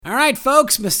right,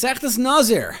 folks, Masechtas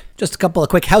Nazir. Just a couple of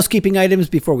quick housekeeping items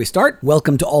before we start.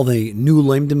 Welcome to all the new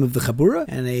limdim of the Chabura,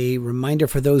 and a reminder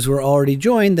for those who are already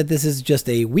joined that this is just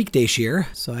a weekday shir,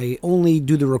 so I only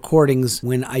do the recordings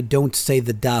when I don't say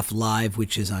the daf live,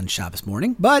 which is on Shabbos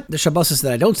morning. But the Shabbos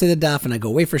that I don't say the daf and I go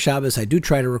away for Shabbos, I do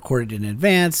try to record it in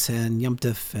advance, and Yom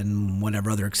Tov and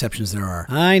whatever other exceptions there are.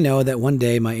 I know that one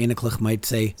day my Einiklach might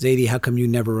say, Zaidi, how come you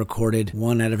never recorded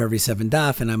one out of every 7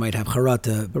 daf? And I might have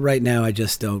charata, but right now I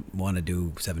just don't want to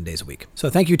do 7 days a week.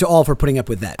 So thank you to all for putting up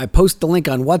with that. I post the link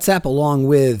on WhatsApp along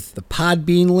with the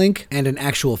Podbean link and an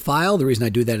actual file. The reason I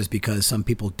do that is because some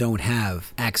people don't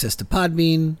have access to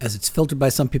Podbean, as it's filtered by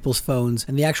some people's phones,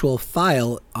 and the actual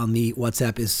file on the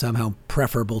WhatsApp is somehow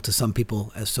preferable to some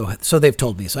people, so they've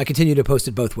told me. So I continue to post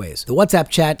it both ways. The WhatsApp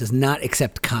chat does not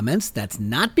accept comments. That's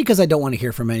not because I don't want to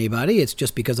hear from anybody. It's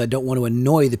just because I don't want to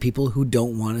annoy the people who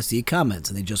don't want to see comments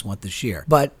and they just want to share.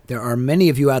 But there are many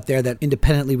of you out there that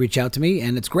independently reach out to me,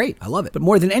 and it's great. I love it. But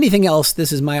more than anything else,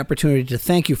 this is my opportunity to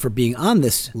thank you for being on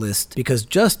this list, because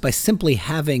just by simply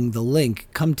having the link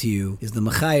come to you is the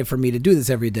mechayev for me to do this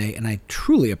every day, and I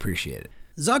truly appreciate it.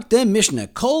 Zok dem Mishnah,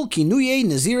 Kol kinuye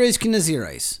nazires ki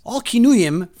nazirais. All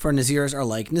kinuyim for nazirs are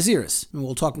like naziris. And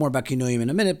we'll talk more about kinuyim in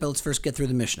a minute, but let's first get through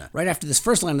the Mishnah. Right after this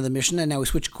first line of the Mishnah, now we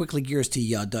switch quickly gears to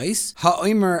yadais.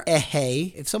 Ha'omer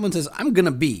ehei. If someone says, I'm going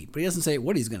to be, but he doesn't say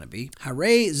what he's going to be,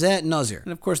 harei zeh nazir.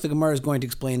 And of course, the Gemara is going to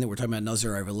explain that we're talking about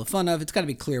nazir over lefanav. It's got to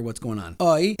be clear what's going on.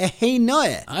 Oi ehei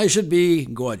noeh. I should be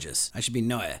gorgeous. I should be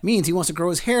noeh. Means he wants to grow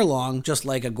his hair long, just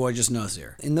like a gorgeous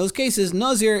nazir. In those cases,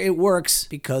 nazir, it works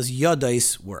because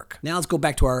yadais work. Now let's go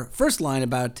back to our first line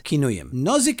about kinuyim.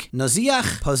 Nozik,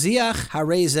 noziach, poziach,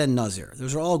 hareze, nazir.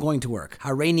 Those are all going to work.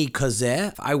 Hareini kazeh,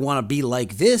 if I want to be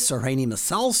like this, or hareini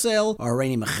masalsel, or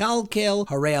hareini machalkel,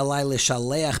 harei alai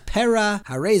l'shaleach pera,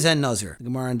 hareze, nazir. The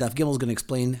Gemara on Daf Gimel is going to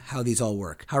explain how these all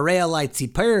work. Harei alai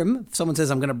tziperim, if someone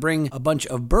says I'm going to bring a bunch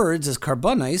of birds as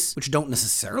karbanis, which don't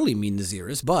necessarily mean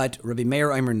naziris, but Rabbi Meir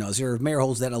Eimer nazir, Meir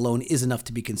holds that alone is enough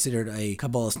to be considered a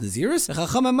kabbalas naziris.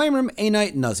 Chachamim Eimerim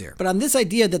einai nazir. But on this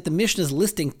idea that the Mishnah is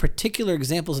listing particular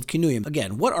examples of kinuyim.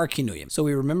 Again, what are kinuyim? So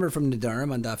we remember from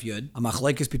Nedarim on Daf Yud, a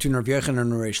machlekes between Rav Yochanan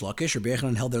and Reish Lakish. Rav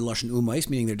Yochanan held their lashon umais,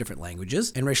 meaning they're different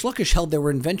languages, and Reish Lakish held there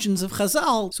were inventions of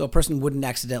Chazal, so a person wouldn't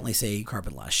accidentally say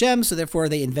Karban LaHashem, so therefore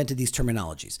they invented these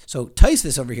terminologies. So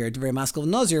Taisvis over here, Devrei Maskil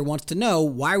Nazir, wants to know,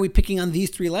 why are we picking on these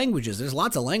 3 languages? There's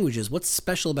lots of languages. What's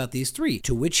special about these 3?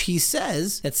 To which he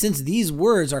says that since these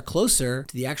words are closer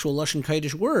to the actual lashon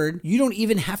kodesh word, you don't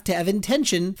even have to have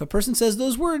intention. If a person says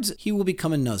those words, he will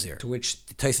become a nazir. To which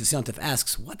the Taisus Yantif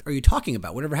asks, what are you talking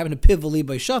about? Whatever happened to Pivali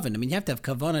by Shavin? I mean, you have to have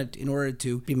kavanah in order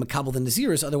to be makabel the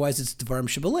naziris, otherwise it's dvarim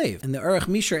shebelev. And the Aruch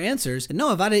Mishra answers,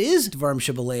 no, avada is dvarim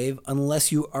shebelev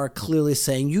unless you are clearly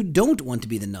saying you don't want to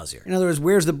be the nazir. In other words,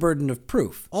 where's the burden of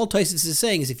proof? All Taisus is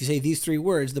saying is if you say these 3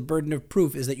 words, the burden of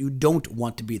proof is that you don't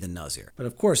want to be the nazir. But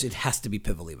of course, it has to be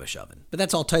Pivali by Shavin. But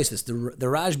that's all Taisus. The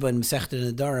Rajba in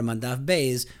Masechta Nedarim on Daf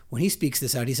Beis, when he speaks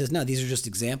this out, he says, no, these are just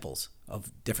examples of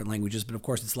different languages, but of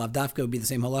course it's lav dafka would be the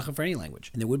same halacha for any language,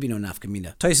 and there would be no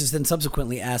nafkamina. Taisus then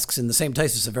subsequently asks in the same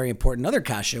Taisus a very important other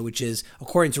kasha, which is,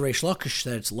 according to Reish Lakish,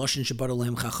 that it's lashon shabbat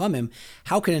olehem chachamim,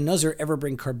 how can a nazir ever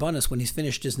bring karbanas when he's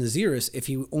finished his naziris if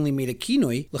he only made a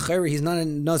kinoi? L'chayre, he's not a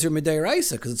nazir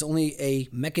midayraisa, because it's only a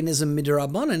mechanism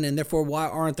midrabanan, and therefore why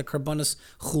aren't the karbanas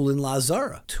chulin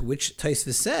lazara? To which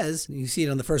Taisus says, you see it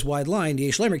on the first wide line,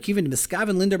 yesh lemer kivin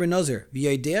miskaven linder ben nazir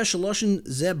v'yodea shaloshin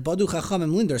ze badu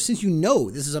chachamim linder. Since you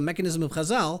know this is a mechanism of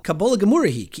Chazal, Kabbalah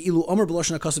Gemurahi, Ki'ilu Omer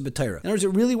B'Lashon HaKasav B'Torah. In other words, it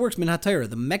really works min HaTorah.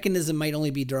 The mechanism might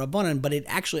only be Darabanan, but it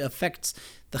actually affects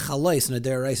the Chalais in a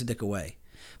Deraisa way.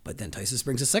 But then Taisus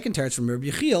brings a second teretz from Rabbi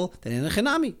Yechiel that in a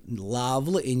Chanami, Lav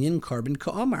Le'inyan Karban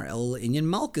Ka'amar, El Le'inyan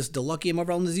Malkus, Delaki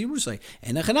Amaral Nazirusai.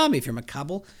 In a Chanami, if you're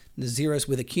Makabal Naziris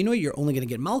with a kinoi, you're only going to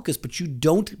get Malkus, but you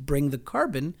don't bring the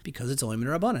carbon because it's only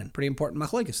Minarabanan. Pretty important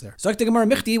machlekes there. Zok the Gemara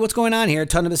Michti, what's going on here?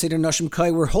 Tana Seder Nashim Kai,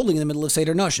 we're holding in the middle of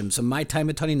Seder Nashim. So my time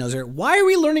at Tani Nazir. Why are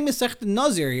we learning Masechta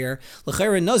Nazir here?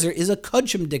 L'chayra Nazir is a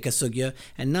Kodshim Dika Sugya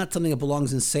and not something that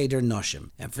belongs in Seder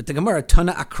Nashim. And for the Gemara,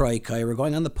 Tana Akrai Kai, we're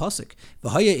going on the Pasuk.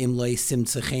 V'haya imlay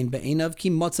simtzechein be'enav ki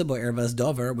matza bo'ervaz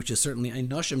davar, which is certainly a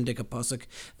Nashim Dika Pasuk.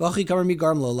 V'achi kamar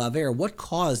migarm lo laver. What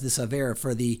caused this aver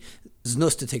for the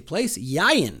znus to take place,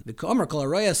 yayin.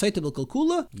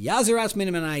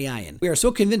 We are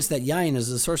so convinced that yayin is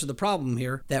the source of the problem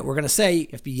here that we're going to say you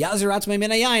have to be yazer atzmei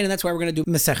min hayayin, and that's why we're going to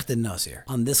do Masechta Nazir.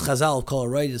 On this chazal of kol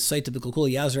aroya saita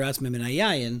b'kol yazer atzmei min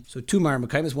hayayin, so two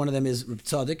marmakaimis, one of them is Reb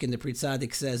Tzaddik, and the Pri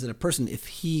Tzaddik says that a person, if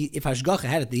Hashgacha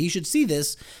had it, that he should see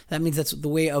this, that means that's the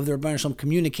way of the Rebbeinu Shalom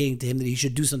communicating to him that he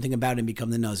should do something about it and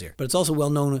become the Nazir. But it's also well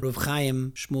known, Rav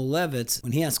Chaim Shmuel Levitz,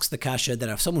 when he asks the kasha that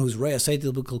if someone who's roya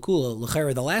saita b'kol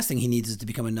l'chayra, the last thing he needs is to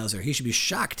become a Nazir. He should be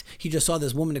shocked. He just saw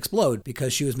this woman explode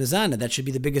because she was mizana. That should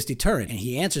be the biggest deterrent. And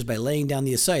he answers by laying down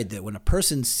the aside that when a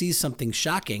person sees something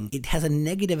shocking, it has a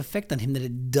negative effect on him, that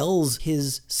it dulls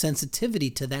his sensitivity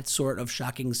to that sort of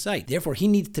shocking sight. Therefore, he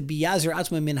needs to be yazer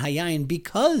atzma min hayayin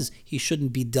because he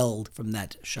shouldn't be dulled from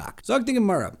that shock. Zog the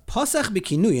Gemara, pasach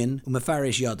b'kinuyin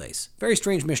u'mefarish yadais. Very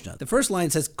strange Mishnah. The first line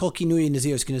says kol kinuyin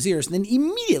naziros k'naziros, and then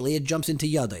immediately it jumps into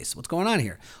yadais. What's going on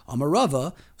here? Amar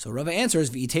Rava. So Rava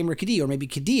answers v'itemer kedi, or maybe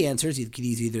kedi answers.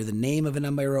 Kedi is either the name of an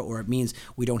amira, or it means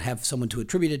we don't have someone to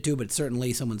attribute it to, but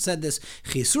certainly someone said this.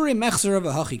 Chisuri mechzera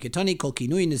v'hachi ketani kol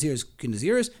kinui naziros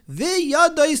k'naziros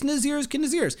v'yadais naziros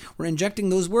k'naziros. We're injecting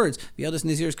those words. V'yadais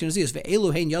naziros k'naziros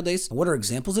v'elu hein yadais. What are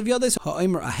examples of yadais?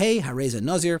 Ha'omer ahei hareza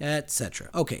nazir, etc.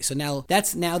 Okay, so now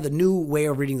that's the new way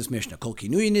of reading this Mishnah. Kol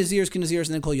kinui naziros k'naziros,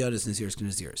 and then kol yadais naziros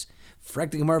k'naziros.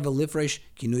 Frak the Gemara v'lifresh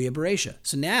kinuya bereisha.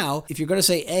 So now, if you're going to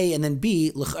say A and then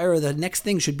B, the next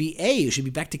thing should be A. It should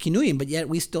be back to kinuyim, but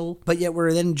yet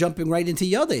we're then jumping right into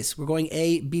yades. We're going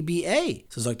A, B, B, A.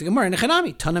 So Zok the Gemara,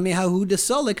 nechanami, tanami hahu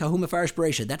desolik hahu mefarish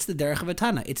bereisha. That's the derech of a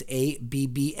tana. It's A, B,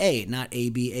 B, A, not A,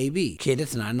 B, A, B.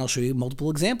 Kedet, and I'll show you multiple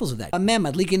examples of that. Ameh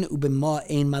madlikin ubema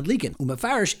ein madlikin.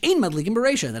 Umefarish ein madlikin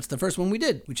bereisha. That's the first one we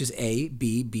did, which is A,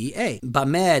 B, B, A.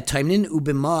 Bameh taimnin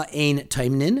ubema ein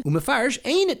taimnin. Umefarish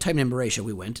ein taimnin bereisha.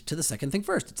 We went to the second thing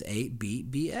first. It's A, B,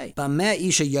 B, A. Bameh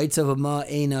isha yaitza v'ma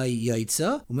eina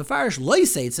yaitza. Umefarish loy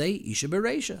seitze isha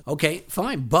bereisha. Okay,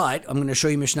 fine, but I'm going to show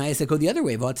you Mishnayos that go the other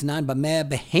way. V'atnan bameh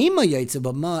behema yaitza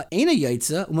v'ma eina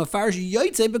yaitza. Umefarish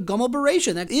yaitze begamel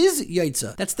bereisha. That is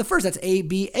yaitza. That's the first. That's A,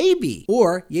 B, A, B.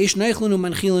 Or yesh neichlin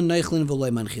u'manchilin neichlin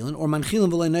v'loy manchilin. Or manchilin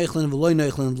v'loy neichlin v'loy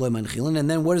neichlin v'loy manchilin. And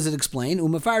then what does it explain?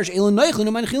 Umefarish elin neichlin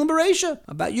u'manchilin bereisha.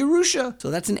 About Yerusha. So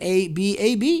that's an A, B,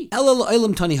 A, B. Elel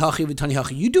oilam tani hachi v'tani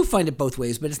hachi. You do find it both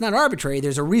ways, but it's not arbitrary.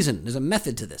 There's a reason. There's a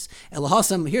method to this.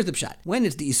 Elahasam, here's the pshat. When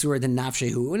it's the isur, then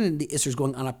nafshehu. When the isur is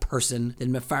going on a person, then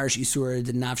mefarish isur,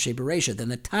 then nafshe bereisha. Then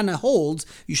the Tana holds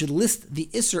you should list the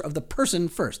isur of the person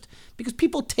first, because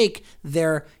people take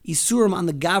their isurim on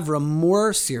the gavra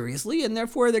more seriously, and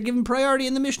therefore they're given priority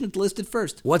in the Mishnah to list it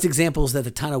first. What's examples that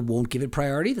the Tana won't give it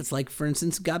priority? That's like, for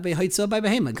instance, gabe haitza by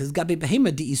behema, because gabe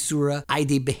behema di isura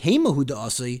ide behema hu da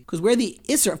asai. Because where the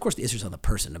isur, of course, the isur is on the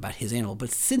person about his animal,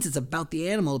 but since it's about the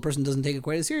animal, the person doesn't take it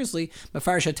quite as seriously.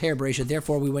 Mefarish hater bereisha.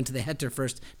 Therefore, we went to the heter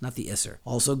first, not the isser.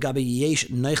 Also, gabi yesh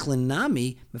neichlin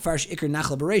nami mefarish ikr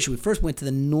nachla bereisha. We first went to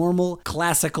the normal,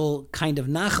 classical kind of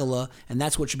nachala, and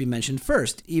that's what should be mentioned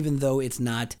first, even though it's an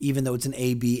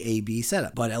A-B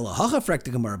setup. But elahacha frek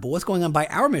the Gemara. But what's going on by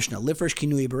our Mishnah? Lifresh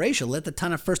kinui bereisha. Let the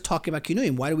Tana first talk about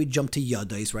kinuyim. Why do we jump to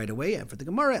yadais right away? And for the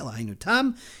Gemara, elahainu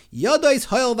tam yadais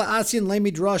hayel va'asyan le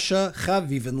midrasha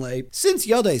chavivin le. Since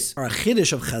yadais are a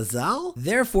chiddush of Chazal,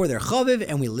 therefore they're chaviv,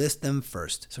 and we list them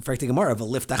first. So frek the Gemara,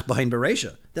 v'liftach behind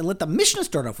bereisha. Then let the Mishnah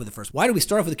start off with it first. Why do we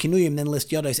start off with the kinuyim, then list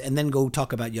yadais, and then go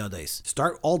talk about yadais?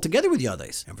 Start all together with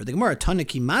yadais. And for the Gemara,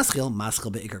 tanaki maschil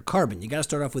be'ikar carbon. You got to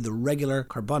start off with the regular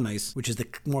carbonais, which is the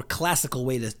more classical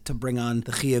way to bring on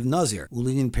the chi of nazir.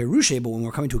 Ulinin perushe, but when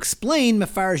we're coming to explain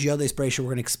mefarish yadais bereisha, we're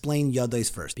going to explain yadais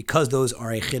first, because those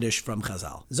are a chiddush from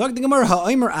Chazal. Zog the Gemara,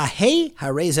 ha'omer ahei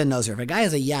hareza nazir. If a guy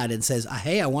has a yad and says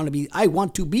ahei, I want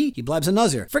to be, he blabs a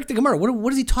nazir. Frick the Gemara,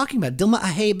 what is he talking about? Dilma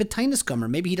ahei b'tainus gomer.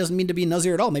 Maybe he doesn't mean to be a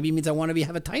nazir at all. Maybe he means I want to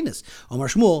have a tainus. Omar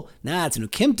Shmuel, nah, it's an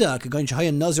ukimta kagoin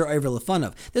shahaya nazir over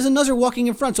lefanav. There's a nazir walking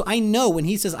in front, so I know when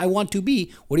he says I want to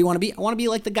be, what do you want to be? I want to be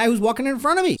like the guy who's walking in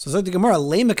front of me. So Zog the Gemara,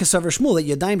 lema kasaver Shmuel that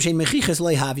yadayim shein mechiches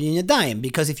leihavi yadayim,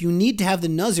 because if you need to have the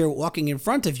nazir walking in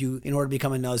front of you in order to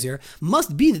become a nazir,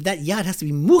 must be that yad has to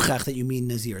be muchach that you mean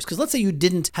nazirs. Because let's say you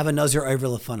didn't have a nazir over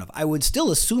lefanav, I would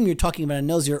still assume you're talking about a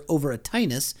nazir over a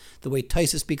tainus. The way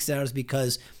Taisa speaks it out is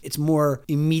because it's more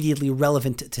immediately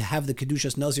relevant to have the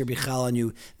kedushas nazir bichal on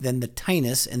you than the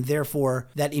tainus, and therefore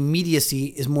that immediacy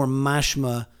is more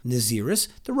mashma naziris.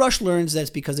 The Rush learns that's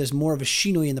because there's more of a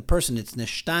shinui in the person. It's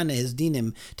neshtana his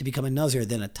dinim to become a nazir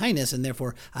than a tainus, and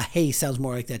therefore a hey sounds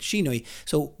more like that shinui.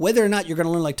 So whether or not you're going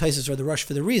to learn like Taisus or the Rush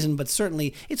for the reason, but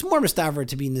certainly it's more mistaver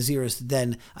to be naziris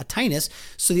than a tainus.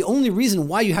 So the only reason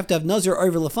why you have to have nazir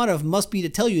over lefanav must be to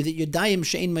tell you that yadayim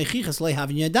she'ein meichichas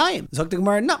leihavin yadayim. Zok the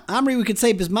Gemara, no, Amri we could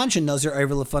say bismanshin nazir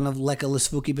over lefanav of leka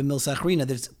l'sfuki b'mil sachrina.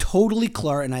 That's totally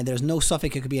clear, and there's no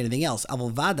suffix it could be anything else.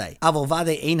 Avol vadei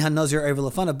ein hanazir over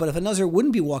lefanav. But if a nazir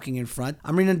wouldn't be walking in front,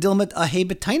 amrina dilmat ahe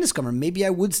b'tainus kamer. Maybe I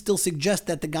would still suggest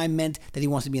that the guy meant that he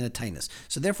wants to be in a tainus.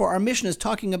 So therefore, our mission is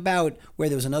talking about where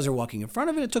there was a nazir walking in front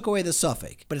of it. It took away the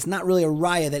suffix, but it's not really a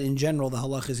raya that in general the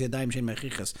halach is yadayim shein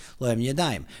mechichas lohem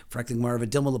yadayim. Fracting more of a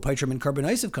dilma lepaitrim and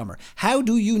carbonisiv kamer. How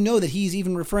do you know that he's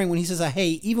even referring when he says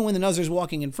ahe, even when the nazir is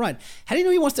walking in front? How do you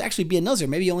know he wants to actually be a nazir?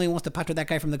 Maybe he only wants to patra that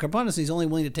guy from the karbanos, and he's only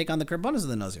willing to take on the karbanos of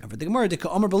the nazir. And for the Gemara,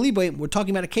 we're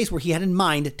talking about a case where he had in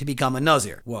mind to become a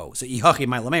nazir. Whoa, so ihachi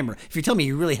my lamemer. If you tell me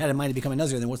he really had in mind to become a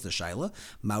nazir, then what's the shaila?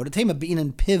 Ma'udatema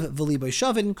be'inan piv v'li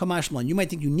b'shavin kamash malan. You might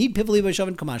think you need piv v'li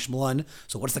b'shavin kamash malan.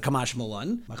 So what's the kamash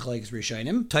malan? Machlekes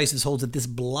Rishonim. Taisus holds that this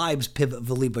blibes piv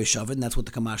v'li b'shavin. That's what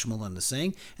the kamash malan is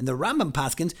saying. And the Rambam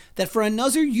paskins that for a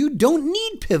nazir you don't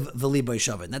need piv v'li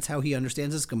b'shavin. That's how he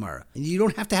understands this Gemara. And you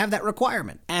don't have to have that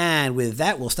requirement. And with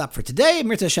that, we'll stop for today.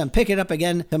 Mirta Hashem, pick it up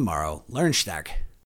again tomorrow. Learn stark.